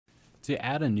To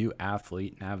add a new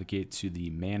athlete, navigate to the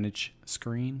Manage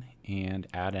screen and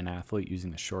add an athlete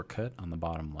using the shortcut on the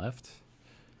bottom left.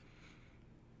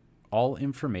 All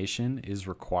information is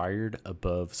required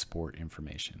above sport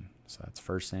information. So that's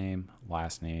first name,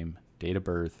 last name, date of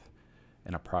birth,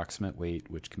 and approximate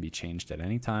weight, which can be changed at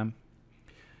any time,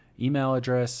 email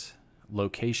address,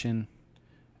 location,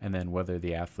 and then whether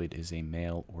the athlete is a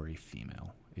male or a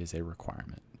female is a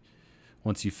requirement.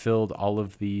 Once you've filled all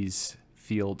of these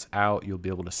fields out, you'll be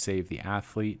able to save the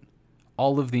athlete.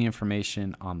 All of the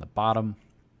information on the bottom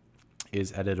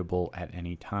is editable at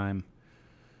any time.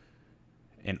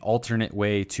 An alternate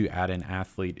way to add an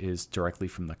athlete is directly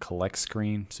from the Collect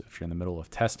screen. So if you're in the middle of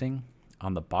testing,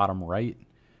 on the bottom right,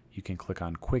 you can click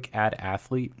on Quick Add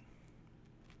Athlete.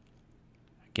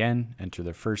 Again, enter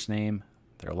their first name,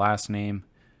 their last name,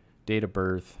 date of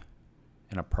birth,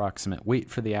 an approximate weight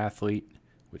for the athlete,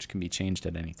 which can be changed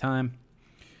at any time,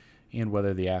 and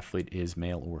whether the athlete is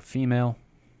male or female.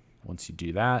 Once you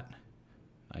do that,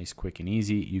 nice, quick, and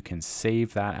easy, you can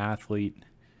save that athlete,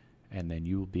 and then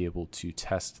you will be able to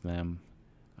test them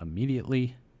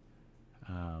immediately.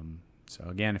 So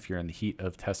again, if you're in the heat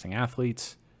of testing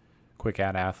athletes, Quick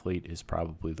Add Athlete is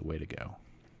probably the way to go.